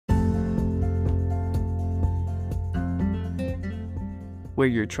Where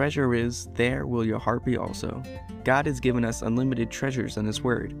your treasure is, there will your heart be also. God has given us unlimited treasures in His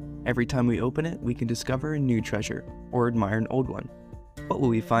Word. Every time we open it, we can discover a new treasure or admire an old one. What will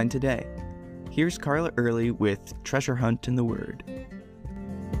we find today? Here's Carla Early with Treasure Hunt in the Word.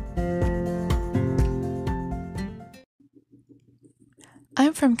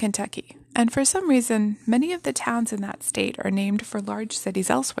 I'm from Kentucky, and for some reason, many of the towns in that state are named for large cities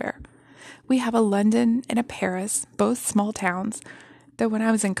elsewhere. We have a London and a Paris, both small towns, though when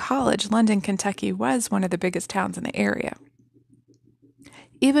I was in college, London, Kentucky was one of the biggest towns in the area.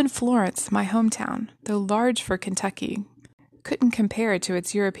 Even Florence, my hometown, though large for Kentucky, couldn't compare to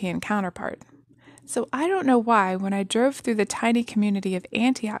its European counterpart. So I don't know why, when I drove through the tiny community of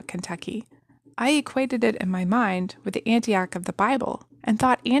Antioch, Kentucky, I equated it in my mind with the Antioch of the Bible and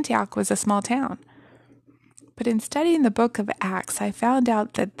thought Antioch was a small town. But in studying the book of Acts, I found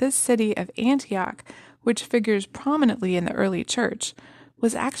out that this city of Antioch, which figures prominently in the early church,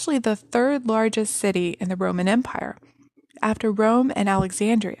 was actually the third largest city in the Roman Empire, after Rome and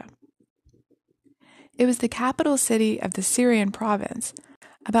Alexandria. It was the capital city of the Syrian province,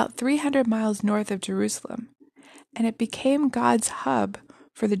 about 300 miles north of Jerusalem, and it became God's hub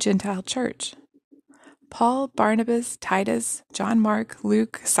for the Gentile church. Paul, Barnabas, Titus, John Mark,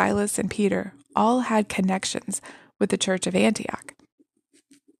 Luke, Silas, and Peter all had connections with the church of Antioch.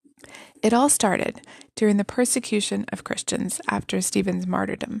 It all started during the persecution of Christians after Stephen's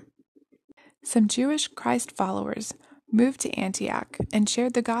martyrdom. Some Jewish Christ followers moved to Antioch and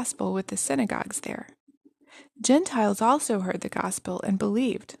shared the gospel with the synagogues there. Gentiles also heard the gospel and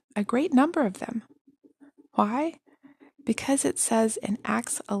believed, a great number of them. Why? Because it says in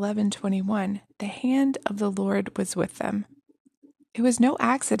Acts 11:21, the hand of the Lord was with them. It was no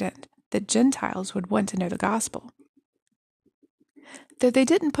accident that Gentiles would want to know the gospel. Though they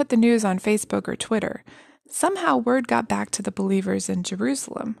didn't put the news on Facebook or Twitter, somehow word got back to the believers in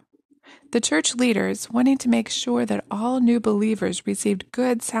Jerusalem. The church leaders, wanting to make sure that all new believers received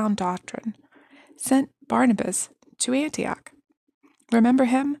good, sound doctrine, sent Barnabas to Antioch. Remember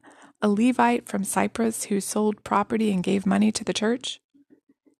him? A Levite from Cyprus who sold property and gave money to the church?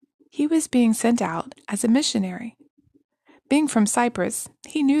 He was being sent out as a missionary. Being from Cyprus,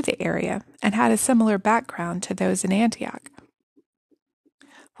 he knew the area and had a similar background to those in Antioch.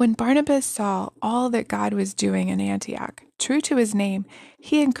 When Barnabas saw all that God was doing in Antioch, true to his name,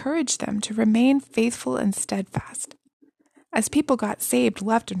 he encouraged them to remain faithful and steadfast. As people got saved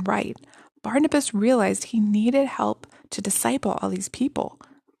left and right, Barnabas realized he needed help to disciple all these people.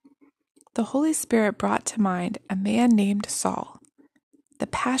 The Holy Spirit brought to mind a man named Saul, the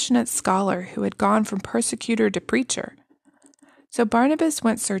passionate scholar who had gone from persecutor to preacher. So Barnabas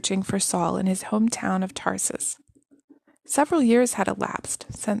went searching for Saul in his hometown of Tarsus. Several years had elapsed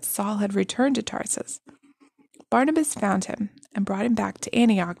since Saul had returned to Tarsus. Barnabas found him and brought him back to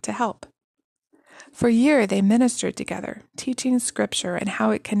Antioch to help. For a year they ministered together, teaching Scripture and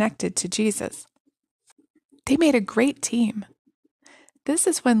how it connected to Jesus. They made a great team. This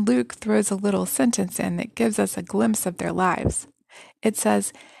is when Luke throws a little sentence in that gives us a glimpse of their lives. It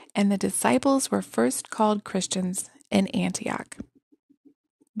says, "And the disciples were first called Christians in Antioch."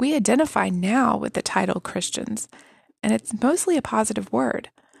 We identify now with the title Christians, and it's mostly a positive word.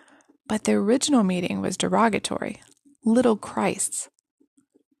 But the original meaning was derogatory, little Christs.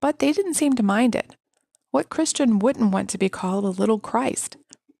 But they didn't seem to mind it. What Christian wouldn't want to be called a little Christ?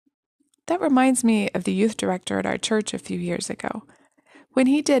 That reminds me of the youth director at our church a few years ago. When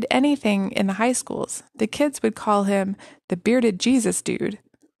he did anything in the high schools, the kids would call him the bearded Jesus dude.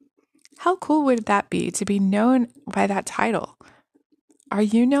 How cool would that be to be known by that title? Are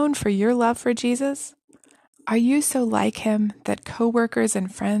you known for your love for Jesus? Are you so like him that coworkers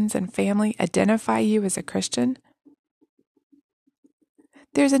and friends and family identify you as a Christian?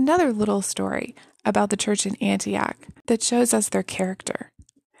 There's another little story about the church in Antioch that shows us their character.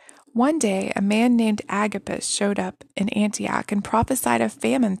 One day, a man named Agabus showed up in Antioch and prophesied a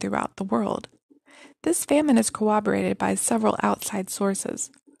famine throughout the world. This famine is corroborated by several outside sources.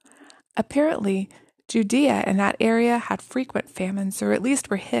 Apparently, Judea and that area had frequent famines, or at least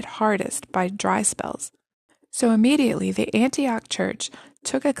were hit hardest by dry spells. So immediately, the Antioch church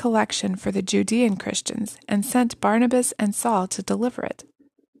took a collection for the Judean Christians and sent Barnabas and Saul to deliver it.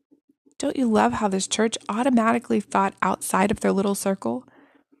 Don't you love how this church automatically thought outside of their little circle?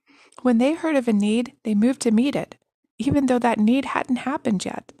 When they heard of a need, they moved to meet it, even though that need hadn't happened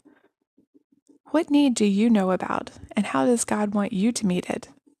yet. What need do you know about, and how does God want you to meet it?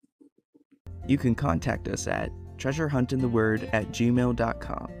 You can contact us at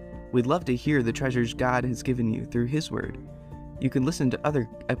treasurehuntintheword@gmail.com. We'd love to hear the treasures God has given you through His Word. You can listen to other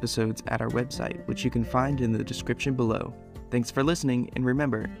episodes at our website, which you can find in the description below. Thanks for listening, and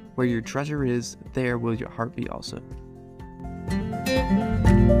remember, where your treasure is, there will your heart be also.